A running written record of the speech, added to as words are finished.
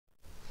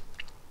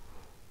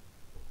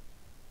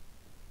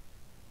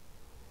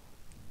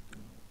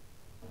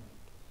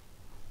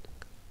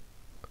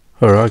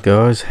Alright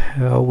guys,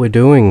 how we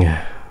doing?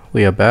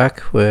 We are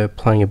back, we're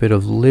playing a bit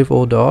of Live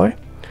or Die.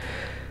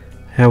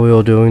 How are we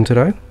all doing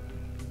today?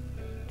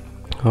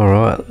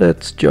 Alright,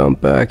 let's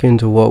jump back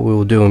into what we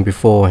were doing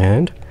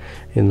beforehand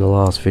in the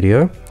last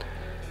video.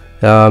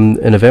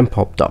 An event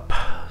popped up,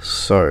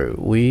 so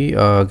we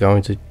are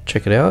going to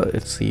check it out.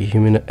 It's the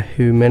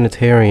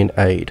Humanitarian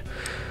aid.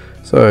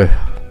 So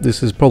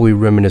this is probably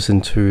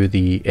reminiscent to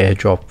the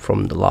airdrop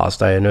from the last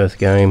Day on Earth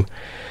game.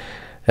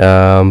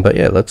 But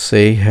yeah, let's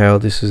see how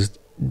this is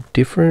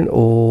different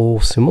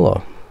or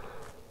similar.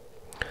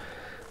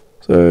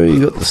 So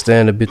you got the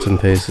standard bits and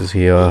pieces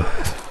here,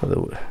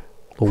 the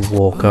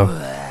walker,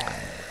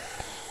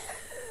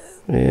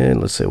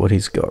 and let's see what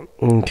he's got.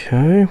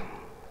 Okay,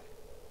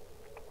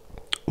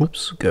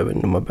 whoops, go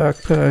into my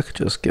backpack,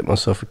 just get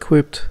myself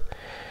equipped,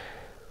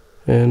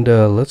 and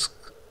let's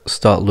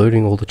start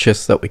looting all the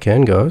chests that we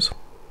can, guys.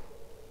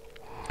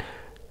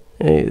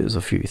 Hey, there's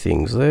a few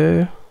things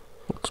there,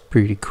 looks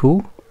pretty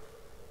cool.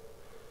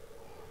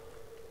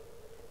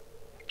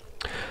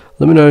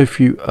 Let me know if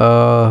you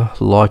are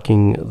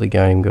liking the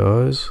game,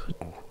 guys.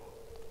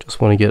 Just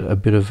want to get a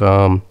bit of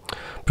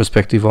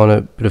perspective on it,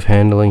 a bit of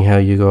handling, how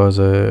you guys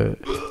are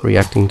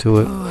reacting to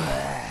it.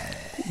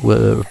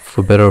 Whether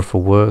for better or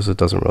for worse, it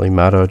doesn't really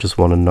matter. I just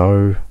want to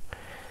know.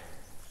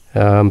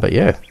 But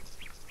yeah,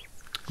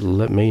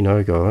 let me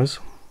know, guys.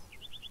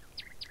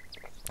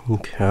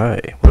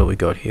 Okay, what do we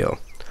got here?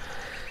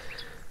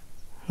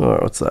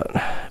 Alright, what's that?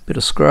 A bit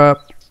of scrap.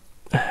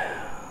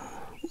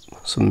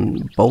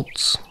 Some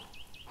bolts.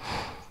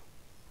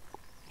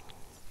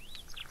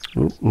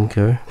 Ooh,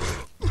 okay,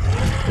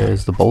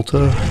 there's the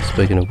bolter,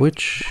 speaking of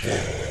which,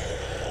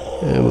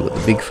 and we've got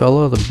the big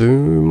fella, the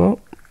boomer.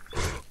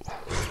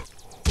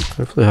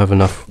 Hopefully I have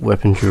enough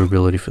weapon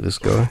durability for this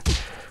guy,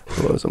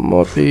 otherwise I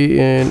might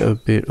be in a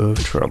bit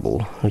of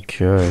trouble.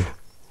 Okay,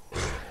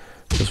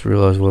 just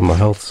realised where my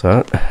health's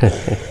at.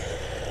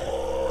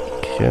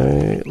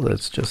 Okay,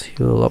 let's just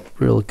heal up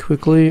really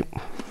quickly.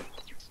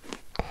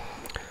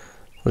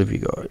 What have you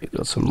got? You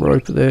got some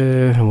rope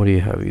there, and what do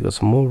you have? You got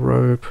some more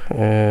rope,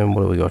 and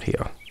what do we got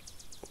here?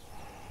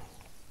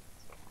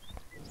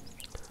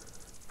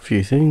 A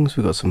few things.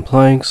 We got some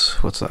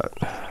planks. What's that?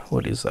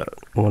 What is that?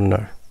 I want to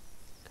know.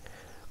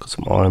 Got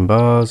some iron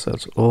bars.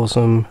 That's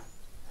awesome.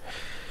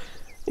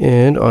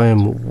 And I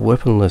am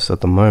weaponless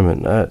at the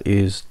moment. That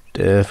is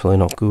definitely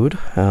not good.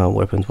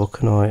 Weapons. What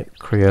can I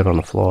create on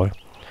the fly?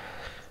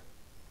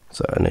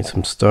 So I need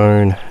some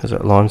stone. Is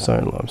that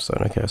limestone?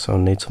 Limestone. Okay, so I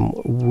need some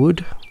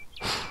wood.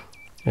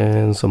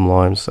 And some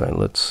limestone.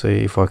 Let's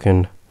see if I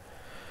can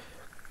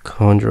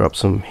conjure up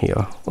some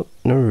here. What?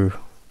 No.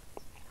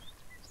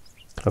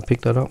 Can I pick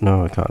that up?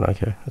 No, I can't.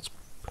 Okay, that's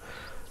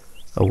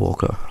a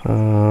walker.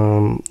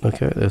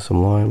 Okay, there's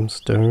some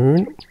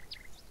limestone.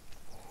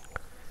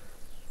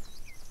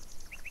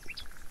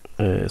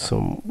 There's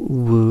some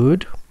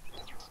wood.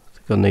 I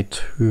think I need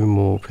 2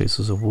 more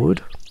pieces of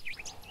wood.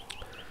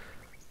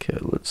 Okay,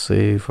 let's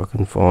see if I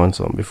can find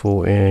some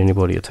before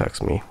anybody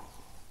attacks me.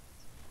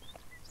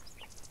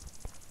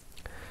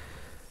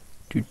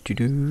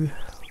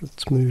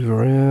 Let's move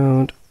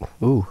around.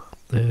 Oh,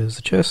 there's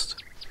the chest.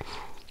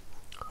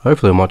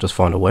 Hopefully I might just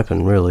find a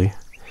weapon, really.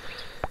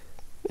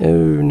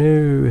 Oh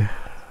no.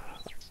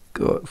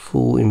 Got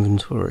full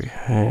inventory.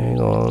 Hang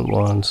on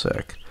one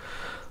sec.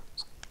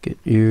 Let's get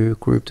you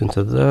grouped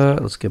into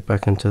that. Let's get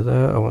back into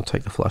that. I want to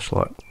take the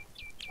flashlight.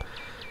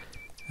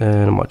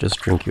 And I might just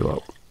drink you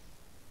up.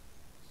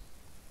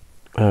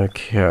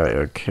 Okay,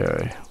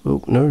 okay.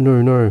 Oh, no,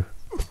 no, no.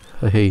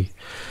 Hey.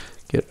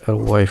 Get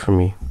away from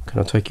me.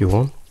 Can I take you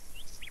on?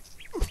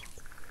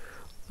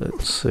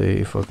 Let's see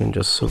if I can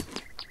just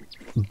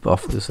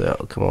buff this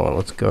out. Come on,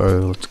 let's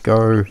go. Let's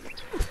go.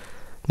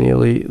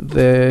 Nearly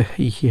there.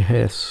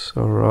 Yes.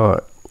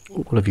 Alright.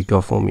 What have you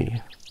got for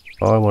me?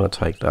 I want to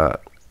take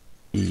that.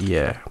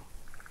 Yeah.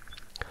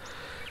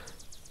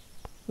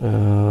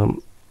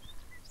 Can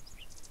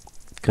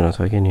I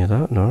take any of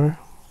that? No.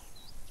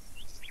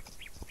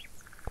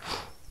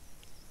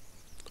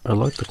 I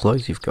like the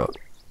clothes you've got.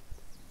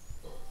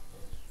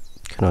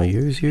 Can I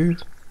use you?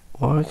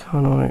 Why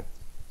can't I?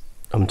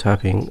 I'm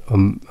tapping.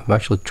 I'm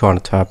actually trying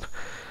to tap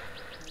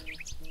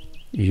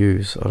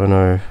use. I don't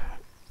know.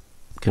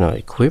 Can I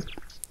equip?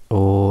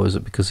 Or is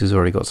it because he's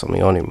already got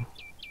something on him?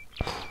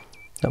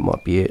 That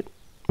might be it.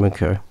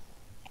 Okay.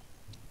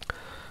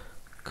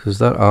 Because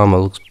that armor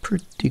looks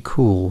pretty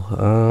cool.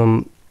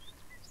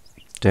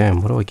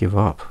 Damn, what do I give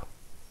up?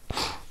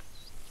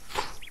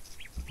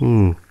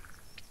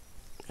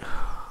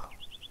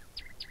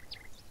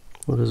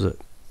 What is it?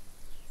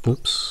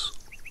 Oops.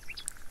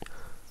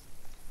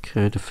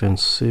 Okay,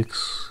 defense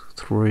 6,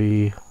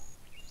 3,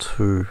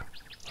 2.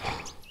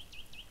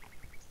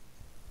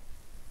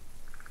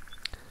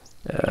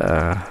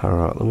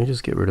 Alright, let me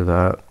just get rid of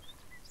that.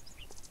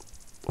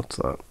 What's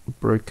that?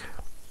 Brick.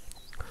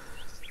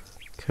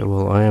 Okay,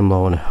 well I am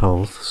low on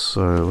health,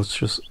 so let's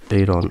just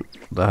eat on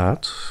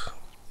that.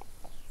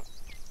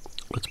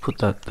 Let's put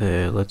that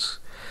there. Let's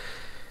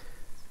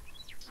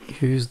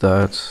use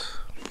that.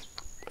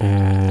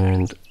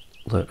 And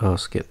let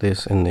us get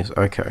this and this.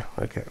 Okay,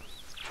 okay.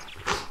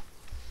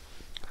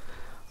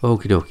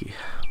 Okie dokie.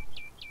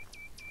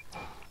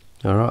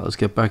 Alright, let's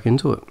get back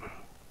into it.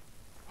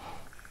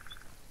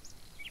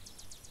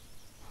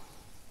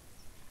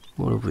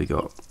 What have we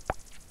got?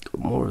 Got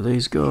more of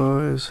these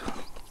guys.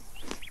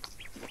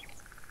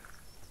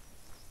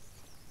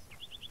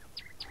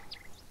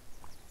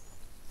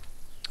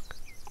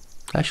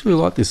 I actually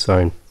like this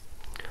zone.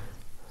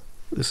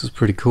 This is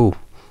pretty cool.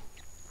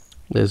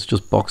 There's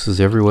just boxes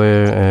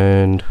everywhere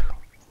and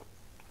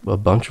a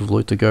bunch of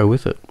loot to go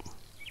with it.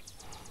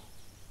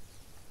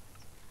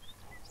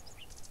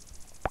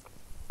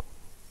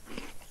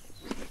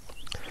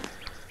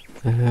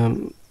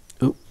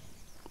 Oop.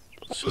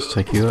 Let's just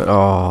take you out.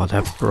 Oh,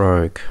 that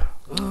broke.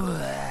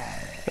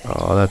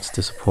 Oh, that's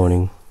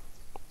disappointing.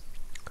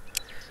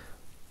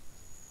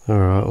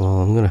 Alright,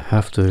 well, I'm gonna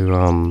have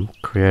to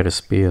create a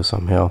spear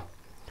somehow.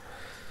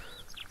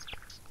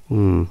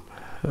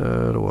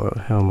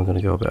 How am I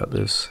gonna go about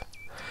this?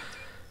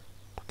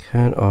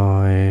 Can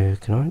I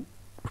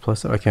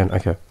replace that? I can,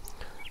 okay.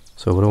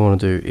 So what I want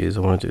to do is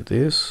I want to do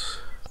this.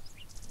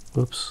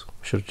 Whoops,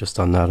 should have just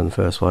done that in the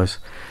first place.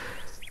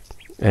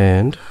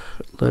 And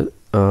let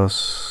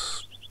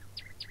us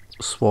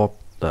swap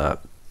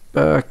that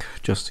back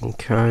just in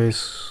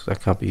case.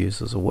 That can't be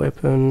used as a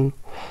weapon.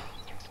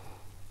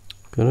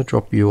 Gonna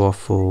drop you off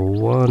for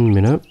 1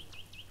 minute.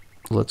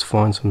 Let's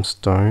find some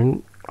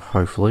stone,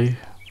 hopefully.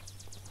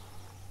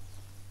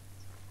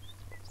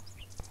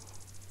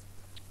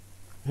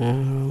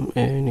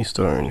 Any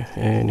stone,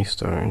 any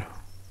stone.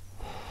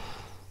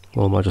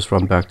 Well, I might just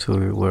run back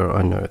to where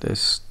I know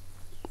there's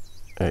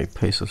a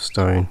piece of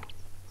stone.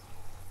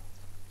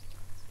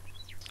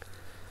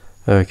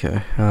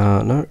 Okay,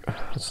 no,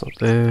 that's not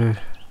there.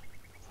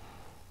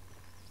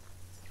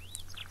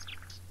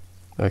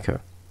 Okay,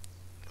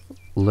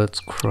 let's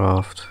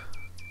craft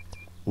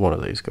one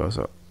of these guys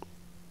up.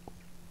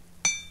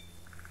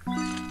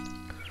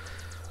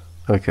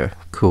 Okay,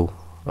 cool.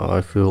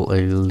 I feel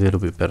a little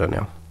bit better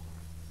now.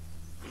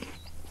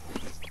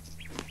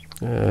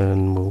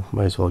 And we'll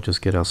may as well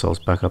just get ourselves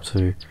back up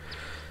to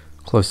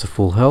close to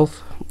full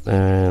health.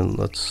 And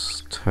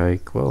let's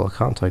take, well, I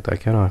can't take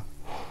that, can I?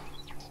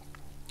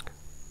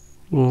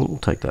 We'll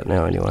take that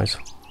now anyways.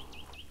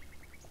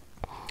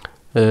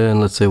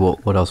 And let's see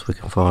what else we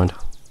can find.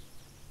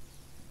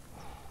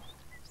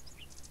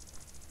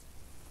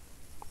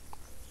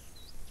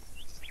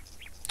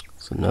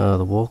 It's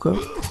another walker.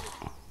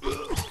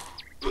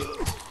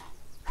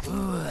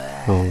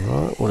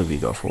 Alright, what have you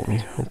got for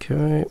me?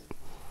 Okay.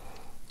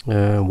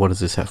 What does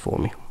this have for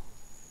me?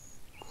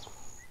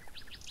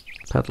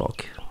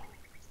 Padlock.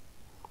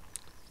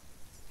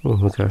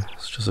 Oh, okay,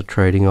 it's just a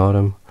trading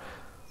item.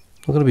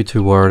 I'm not going to be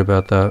too worried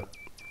about that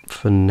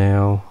for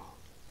now.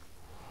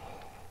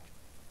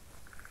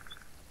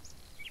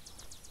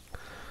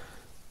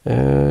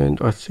 And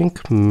I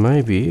think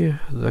maybe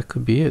that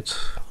could be it.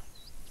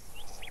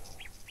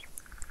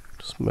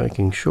 Just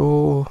making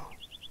sure.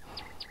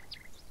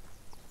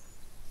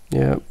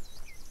 Yeah.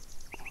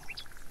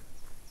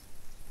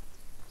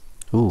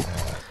 Ooh.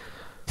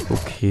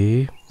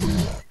 Okay.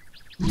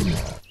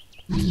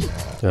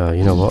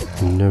 You know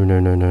what? No.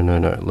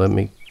 Let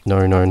me.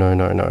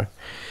 No.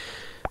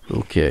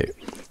 Okay.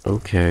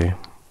 Okay.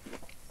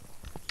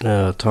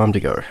 Time to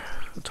go.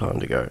 Time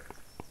to go.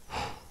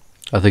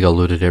 I think I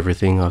looted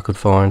everything I could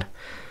find.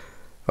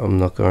 I'm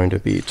not going to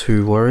be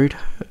too worried.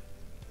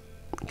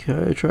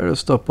 Okay, try to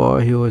stop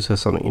by. He always has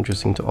something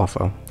interesting to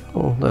offer.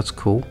 Oh, that's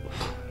cool.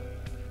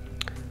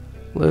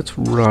 Let's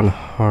run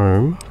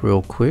home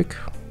real quick.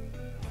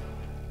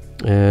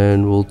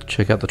 And we'll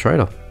check out the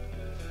trader.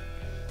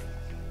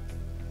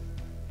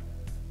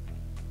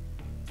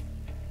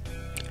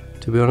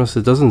 To be honest,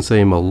 it doesn't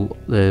seem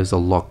there's a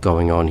lot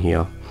going on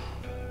here.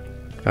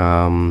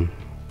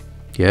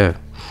 Yeah.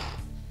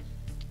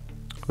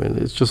 I mean,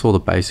 it's just all the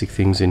basic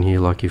things in here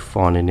like you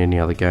find in any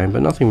other game,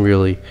 but nothing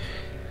really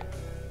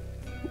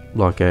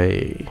like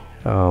a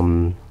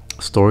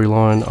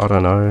storyline. I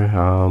don't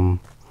know.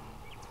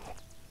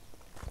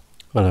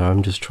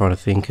 I'm just trying to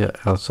think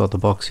outside the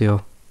box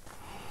here.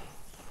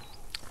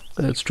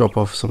 Let's drop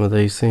off some of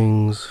these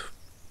things.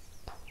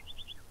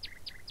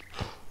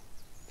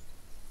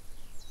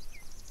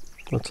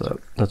 What's that?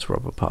 That's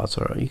rubber parts.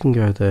 Alright, you can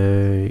go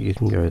there, you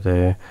can go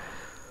there.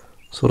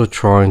 Sort of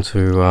trying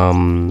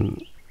to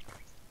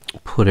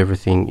put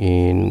everything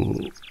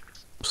in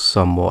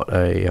somewhat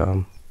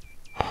an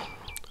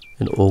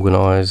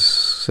organized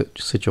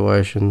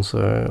situation.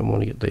 So I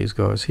want to get these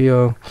guys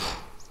here.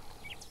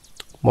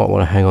 Might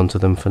want to hang on to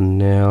them for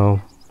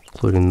now,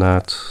 including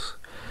that.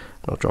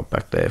 I'll drop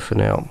back there for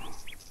now.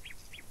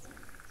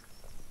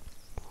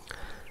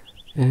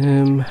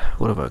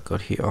 What have I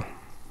got here?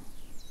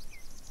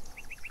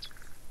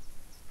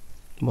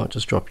 Might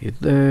just drop you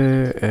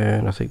there,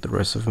 and I think the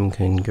rest of them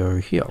can go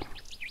here.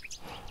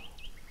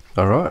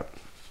 Alright.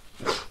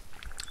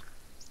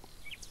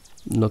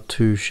 Not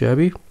too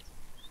shabby.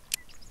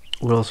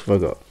 What else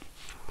have I got?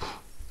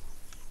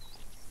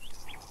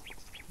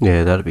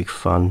 Yeah, that'd be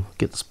fun.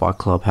 Get the Spy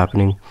Club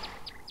happening.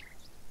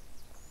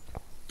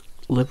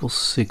 level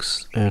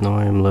 6 and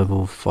I am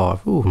level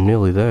 5. Ooh,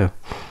 nearly there.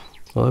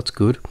 Well, that's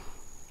good.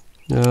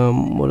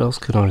 What else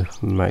can I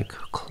make?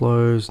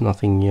 Clothes,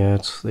 nothing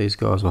yet. These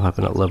guys will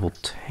happen at level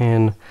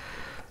 10.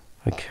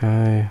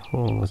 Okay,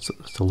 well, that's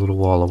a little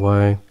while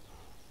away.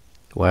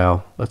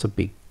 Wow, that's a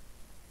big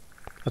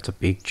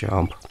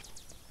jump.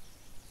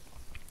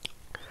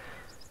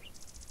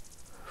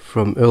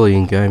 From early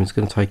in game, it's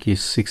going to take you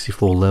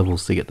 64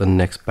 levels to get the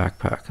next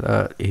backpack.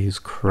 That is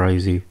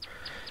crazy.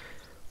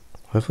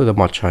 Hopefully they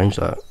might change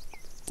that,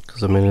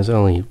 because I mean there's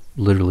only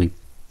literally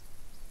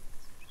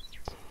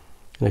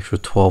an extra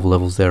 12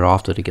 levels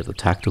thereafter to get the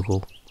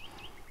tactical.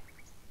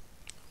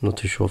 I'm not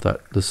too sure if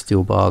the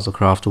steel bars are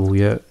craftable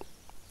yet,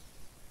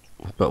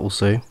 but we'll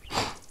see.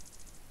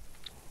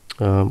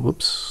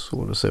 Whoops, I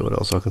want to see what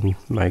else I can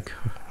make.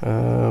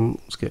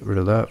 Let's get rid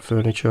of that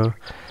furniture.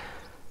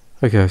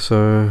 Okay,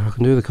 so I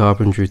can do the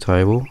carpentry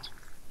table.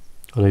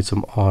 I need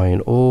some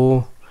iron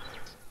ore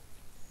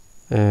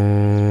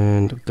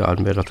and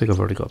garden bed. I think I've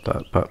already got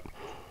that,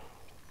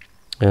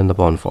 and the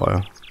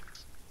bonfire.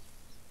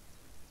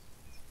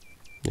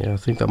 Yeah, I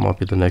think that might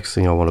be the next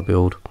thing I want to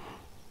build.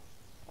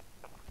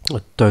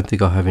 I don't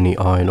think I have any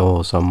iron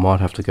ore, so I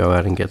might have to go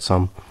out and get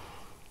some.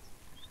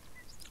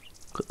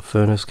 Got the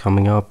furnace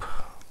coming up.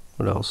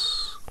 What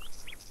else?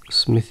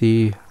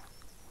 Smithy.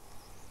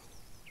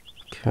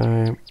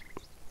 Okay.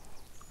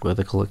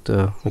 Weather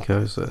collector.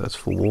 Okay, so that's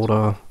for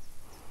water.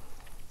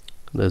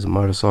 There's a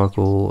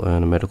motorcycle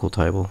and a medical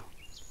table.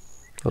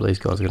 Well, these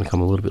guys are going to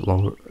come a little bit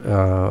longer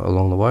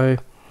along the way.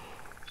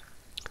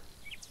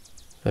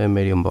 And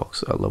medium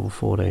box at level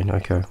 14.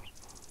 Okay.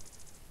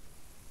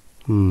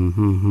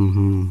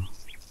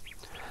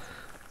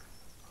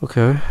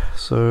 Okay,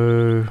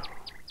 so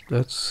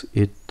that's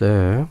it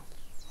there.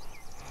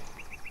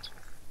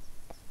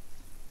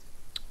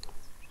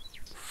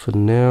 For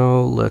now,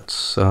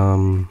 let's I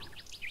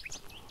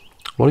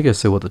want to go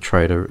see what the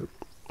trader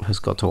has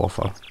got to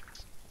offer.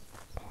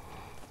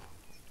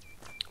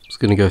 Just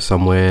gonna go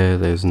somewhere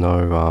there's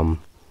no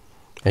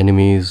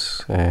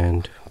enemies,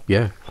 and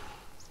yeah,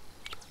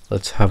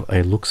 let's have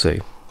a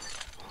look-see.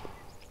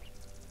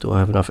 Do I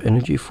have enough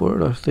energy for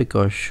it? I think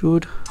I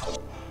should.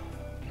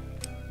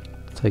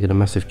 Taking a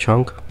massive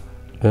chunk,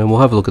 and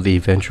we'll have a look at the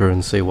adventure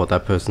and see what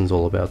that person's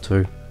all about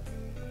too.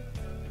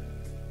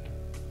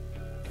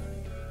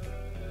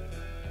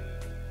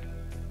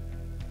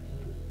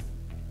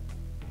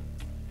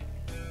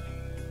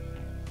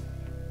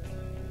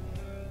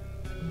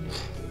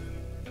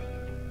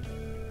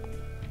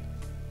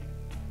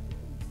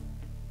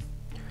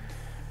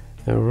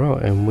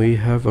 Alright, and we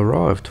have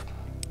arrived.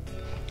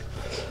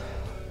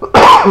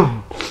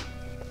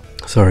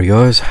 Sorry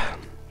guys.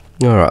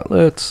 Alright,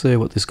 let's see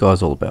what this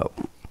guy's all about.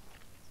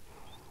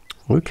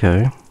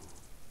 Okay.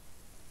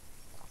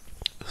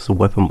 It's a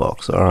weapon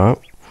box, alright.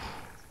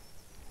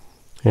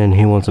 And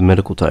he wants a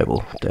medical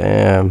table.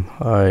 Damn,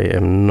 I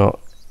am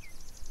not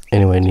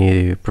anywhere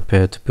near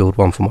prepared to build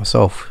one for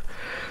myself,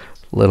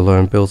 let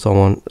alone build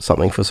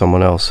something for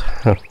someone else.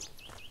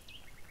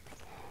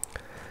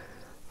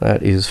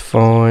 That is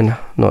fine,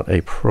 not a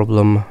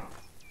problem.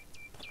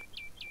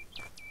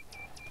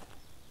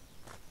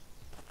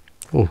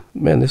 Oh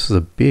man, this is a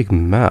big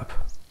map.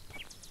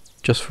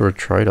 Just for a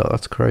trader,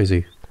 that's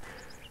crazy.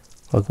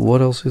 Like,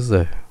 what else is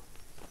there?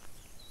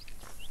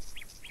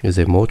 Is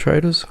there more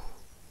traders?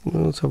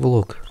 Well, let's have a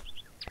look.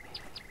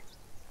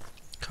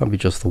 Can't be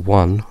just the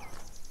one.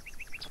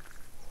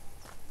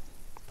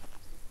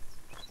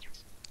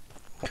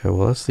 Okay,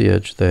 well that's the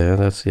edge there,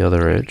 that's the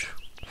other edge.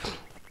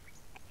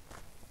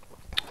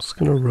 Just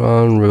gonna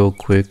run real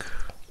quick.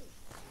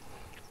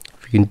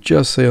 If you can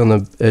just see on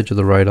the edge of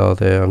the radar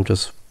there, I'm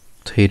just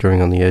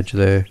teetering on the edge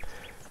there.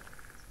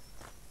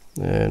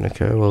 And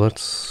okay, well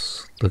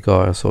that's the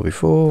guy I saw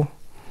before.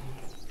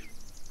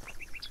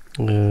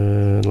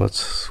 And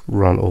let's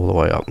run all the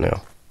way up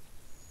now.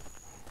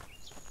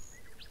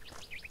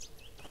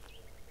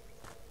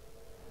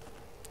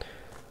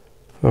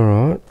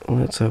 Alright,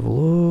 let's have a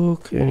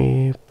look.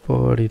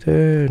 Anybody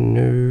there?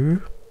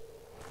 No.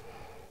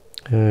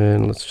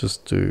 And let's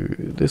just do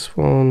this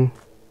one.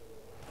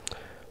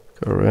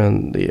 Go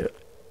around the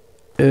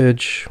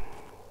edge.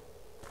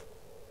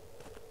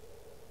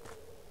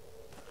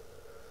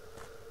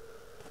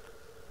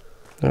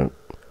 Nope.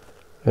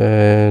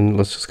 And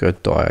let's just go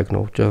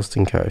diagonal just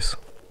in case.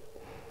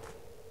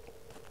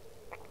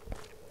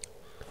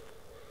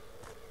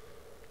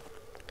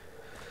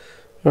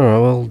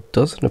 Alright, well,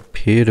 doesn't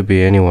appear to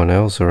be anyone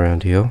else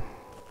around here.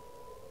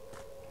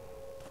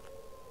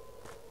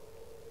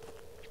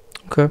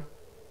 Okay.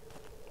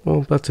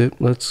 Well, that's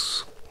it.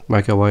 Let's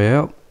make our way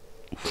out.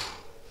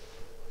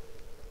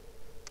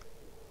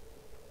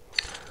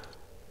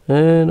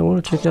 And I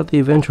want to check out the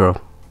adventurer.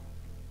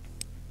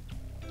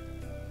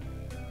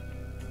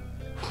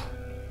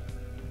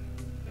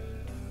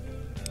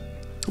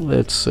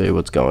 Let's see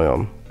what's going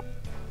on.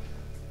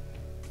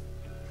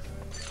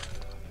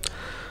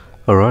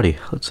 Alrighty,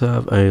 let's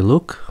have a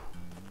look.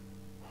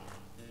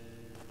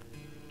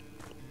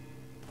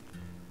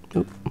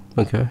 Oh,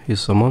 okay, here's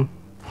someone.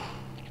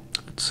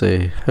 let's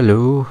see.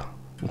 Hello,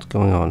 what's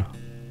going on?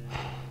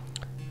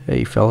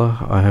 Hey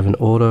fella, I have an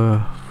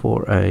order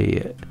for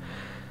the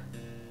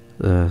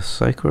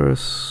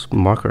Sacros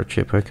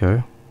microchip.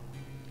 Okay.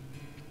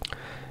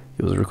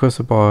 It was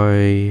requested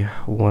by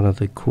one of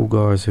the cool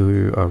guys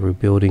who are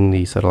rebuilding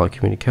the satellite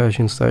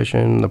communication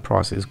station. The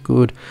price is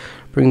good.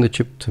 Bring the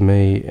chip to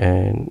me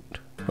and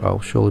I'll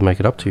surely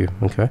make it up to you.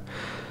 Okay.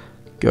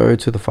 Go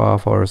to the far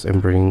forest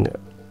and bring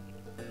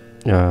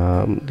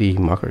the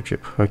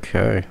microchip.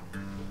 Okay.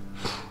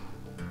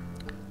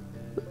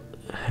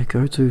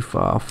 Go to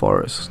far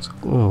forest.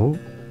 Oh,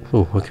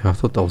 okay. I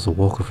thought that was a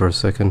walker for a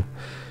second.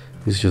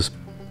 He's just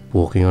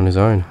walking on his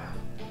own.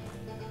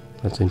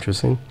 That's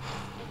interesting.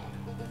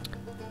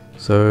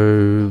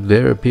 So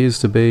there appears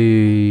to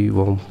be,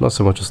 well, not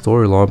so much a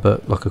storyline,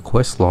 but like a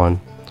quest line.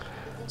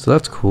 So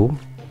that's cool.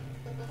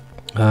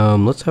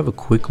 Let's have a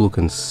quick look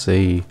and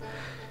see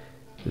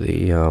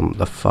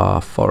the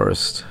far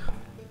forest.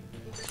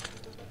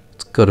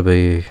 It's got to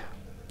be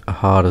a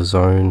harder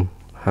zone.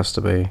 Has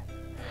to be.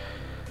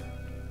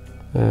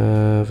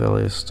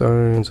 Valley of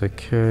Stones.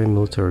 Okay.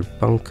 Military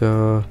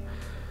bunker.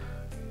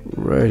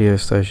 Radio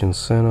station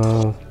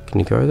center. Can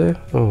you go there?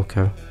 Oh,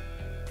 okay.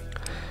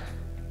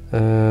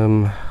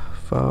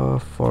 Far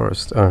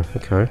forest. Oh,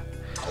 okay.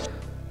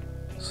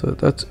 So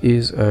that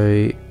is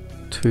a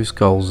 2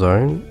 skull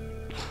zone.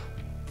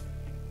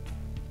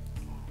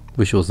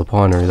 Wish it was the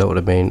Pinery. That would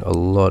have been a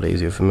lot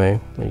easier for me.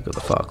 You've got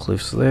the far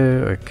cliffs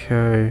there.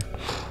 Okay.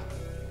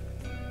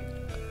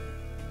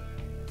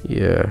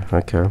 Yeah.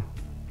 Okay.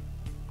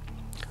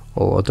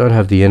 Well, I don't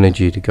have the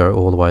energy to go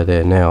all the way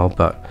there now,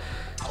 but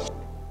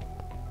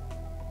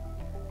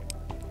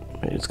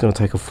it's going to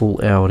take a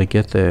full hour to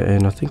get there,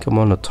 and I think I'm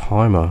on a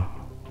timer,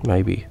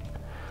 maybe.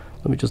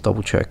 Let me just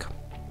double check.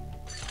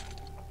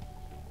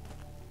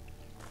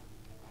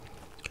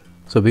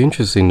 So it'll be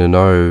interesting to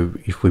know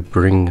if we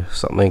bring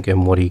something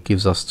and what he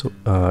gives us to,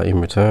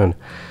 in return.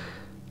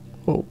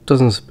 Well, it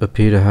doesn't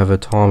appear to have a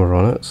timer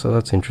on it, so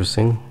that's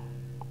interesting.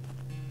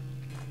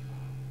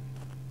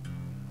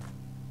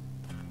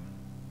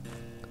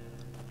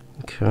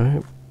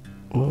 Okay,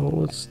 well,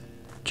 let's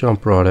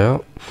jump right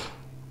out.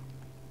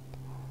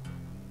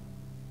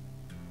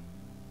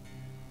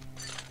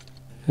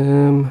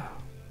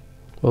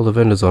 Well, the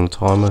vendor's on a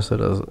timer, so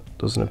it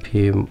doesn't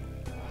appear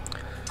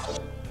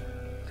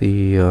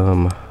the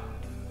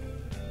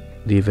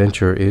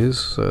adventure is,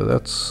 so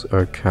that's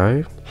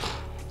okay.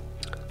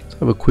 Let's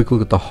have a quick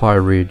look at the high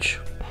ridge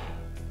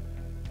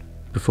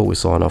before we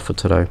sign off for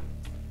today.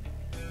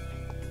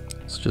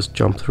 Let's just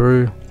jump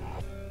through.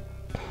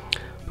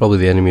 Probably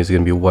the enemy is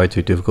going to be way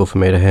too difficult for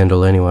me to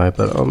handle anyway,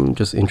 but I'm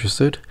just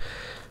interested.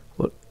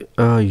 What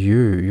are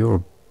you? You're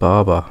a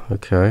barber,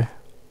 okay.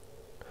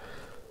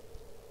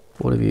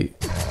 What have you...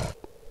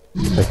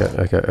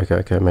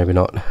 Okay, maybe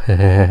not.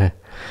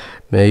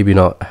 Maybe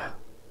not.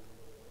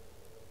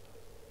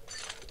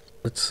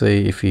 Let's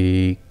see if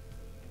he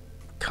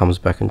comes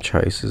back and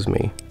chases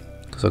me.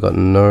 Because I got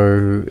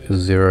no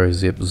 0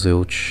 zip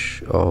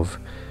zilch of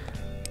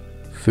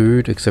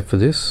food except for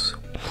this.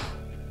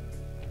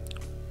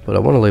 But I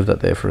want to leave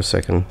that there for a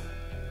second.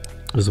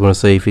 I just want to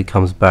see if he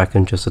comes back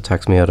and just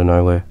attacks me out of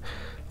nowhere.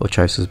 Or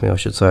chases me, I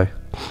should say.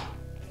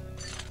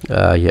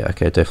 Yeah,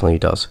 okay, definitely he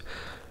does.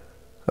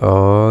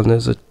 Oh, and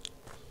there's a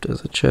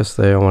chest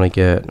there I want to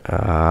get.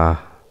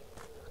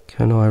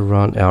 Can I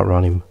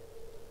outrun him?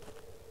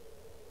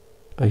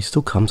 Oh, he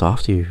still comes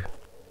after you.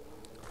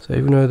 So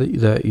even though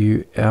that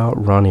you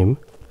outrun him,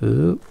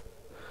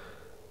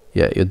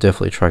 yeah, you're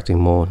definitely attracting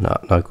more.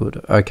 No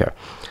good. Okay.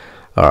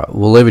 Alright,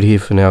 we'll leave it here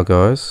for now,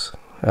 guys.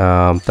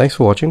 Thanks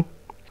for watching.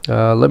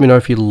 Let me know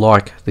if you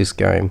like this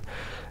game.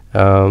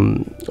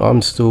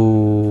 I'm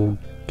still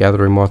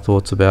gathering my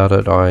thoughts about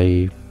it.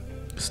 I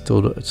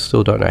still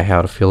don't know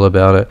how to feel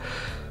about it.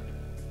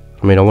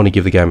 I mean, I want to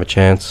give the game a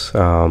chance. You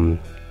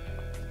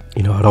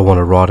know, I don't want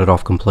to write it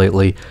off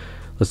completely.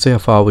 Let's see how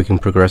far we can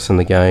progress in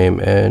the game,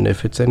 and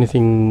if it's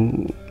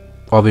anything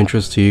of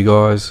interest to you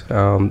guys,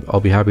 I'll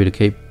be happy to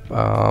keep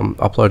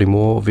uploading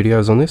more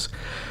videos on this.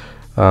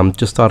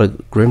 Just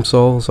started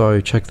Grimsoul, so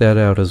check that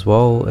out as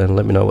well and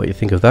let me know what you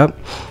think of that.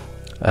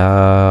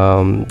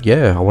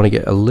 Yeah, I want to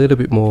get a little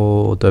bit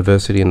more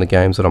diversity in the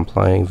games that I'm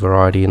playing,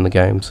 variety in the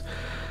games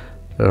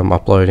that I'm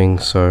uploading,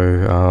 so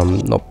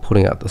not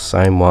putting out the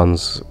same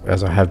ones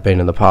as I have been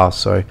in the past.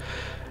 So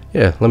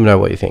yeah, let me know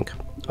what you think.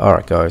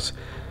 Alright guys,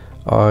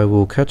 I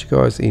will catch you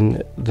guys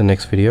in the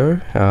next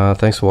video.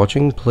 Thanks for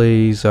watching.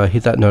 Please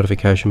hit that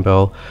notification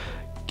bell,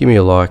 give me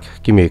a like,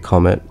 give me a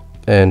comment,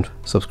 and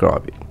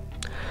subscribe.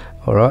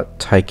 Alright,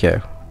 take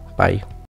care. Bye.